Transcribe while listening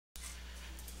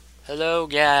Hello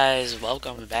guys,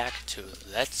 welcome back to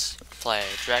Let's Play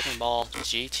Dragon Ball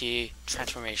GT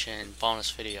Transformation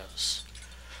bonus videos.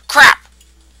 Crap!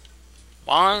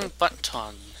 Wrong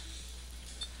button.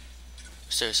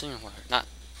 Seriously, not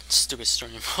stupid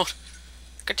stream mode.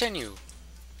 Continue.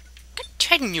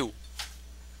 Continue.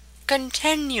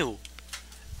 Continue.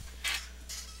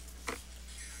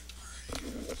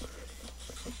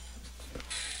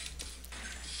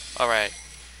 Alright,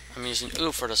 I'm using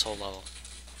U for this whole level.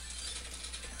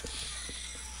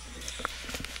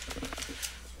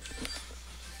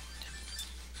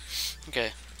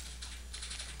 Okay.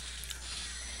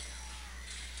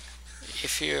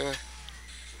 If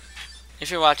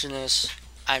you're watching this,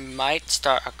 I might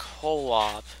start a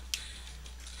co-op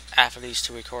after these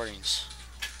two recordings.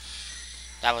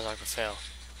 That was like a fail.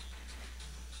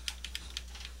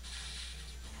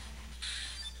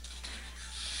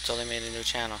 So they made a new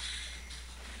channel.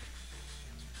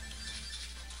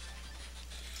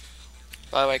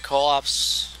 By the way,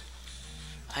 co-ops,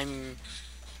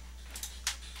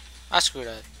 I screwed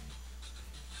it.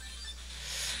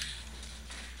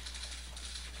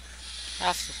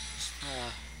 After,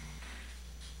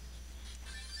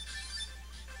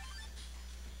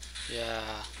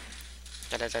 yeah.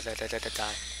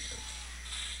 Die.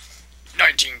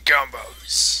 19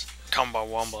 combos. Combo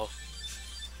wombo.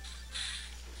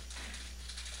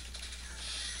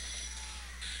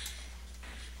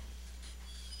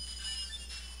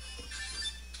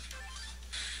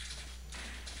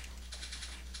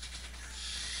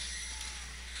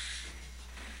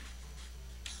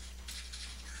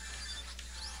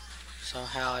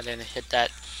 Somehow I didn't hit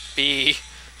that B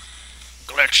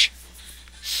glitch.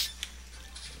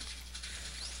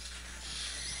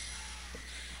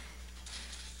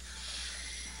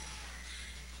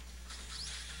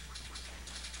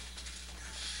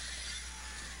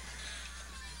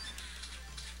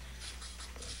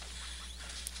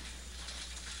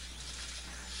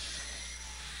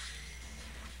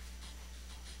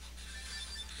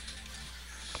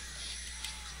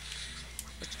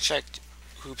 Let's check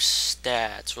Oops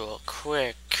stats real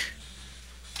quick.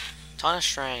 Ton of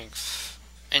strength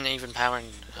and even power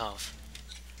and health.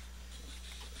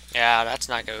 Yeah, that's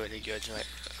not really good. Right?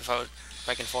 If I would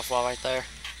back and forth wall right there.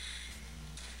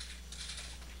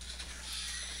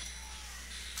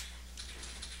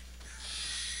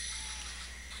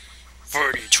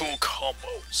 "32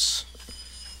 combos.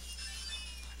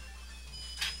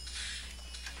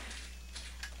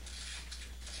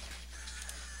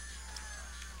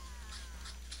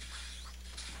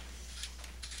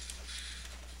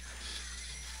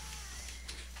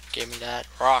 Give me that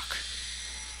rock.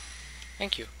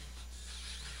 Thank you.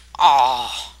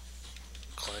 Ah,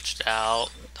 glitched out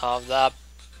of that.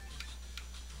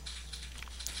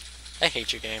 I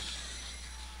hate you, game.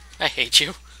 I hate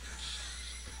you.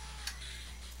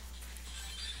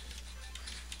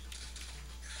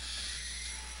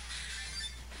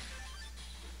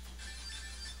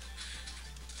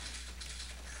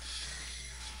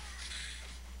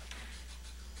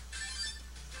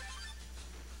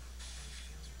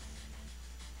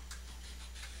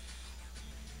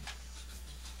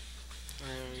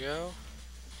 There we go.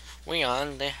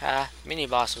 Weon, they have mini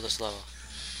boss of this level.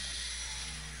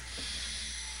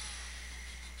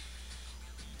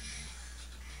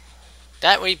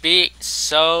 That would be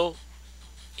so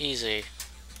easy.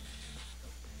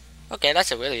 Okay,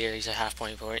 that's a really easy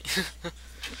half-point point.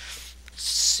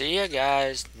 See ya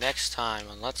guys next time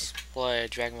on Let's Play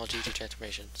Dragon Ball GT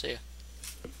Transformation. See ya.